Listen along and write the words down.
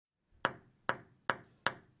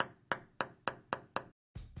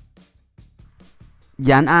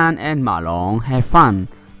Yan An and Ma Long have fun.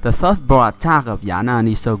 The first ball attack of Yan An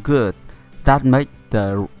is so good that makes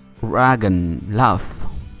the dragon laugh.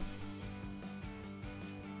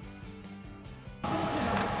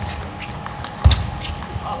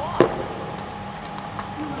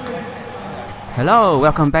 Hello,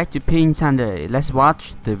 welcome back to PingSunday. Let's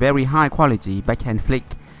watch the very high quality backhand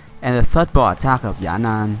flick and the third ball attack of Yan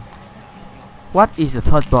An. What is the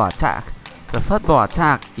third ball attack? The third ball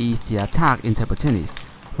attack is the attack in table tennis,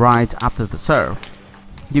 right after the serve.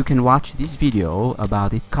 You can watch this video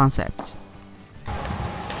about its concept.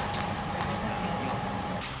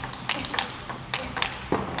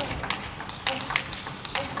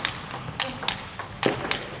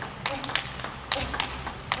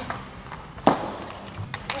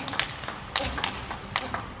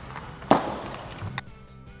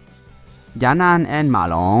 Yan An and Ma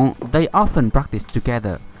Long, they often practice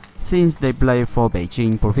together since they play for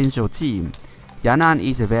Beijing provincial team. Yan An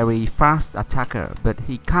is a very fast attacker, but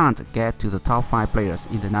he can't get to the top 5 players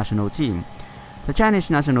in the national team. The Chinese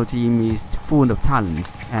national team is full of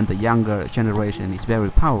talents and the younger generation is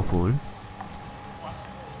very powerful.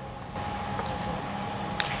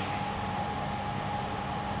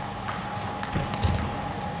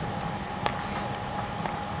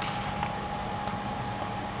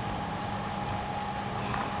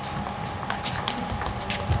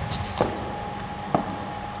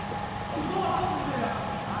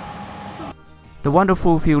 The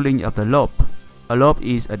wonderful feeling of the lob. A lob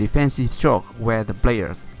is a defensive stroke where the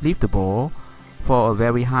players lift the ball for a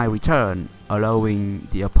very high return, allowing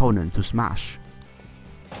the opponent to smash.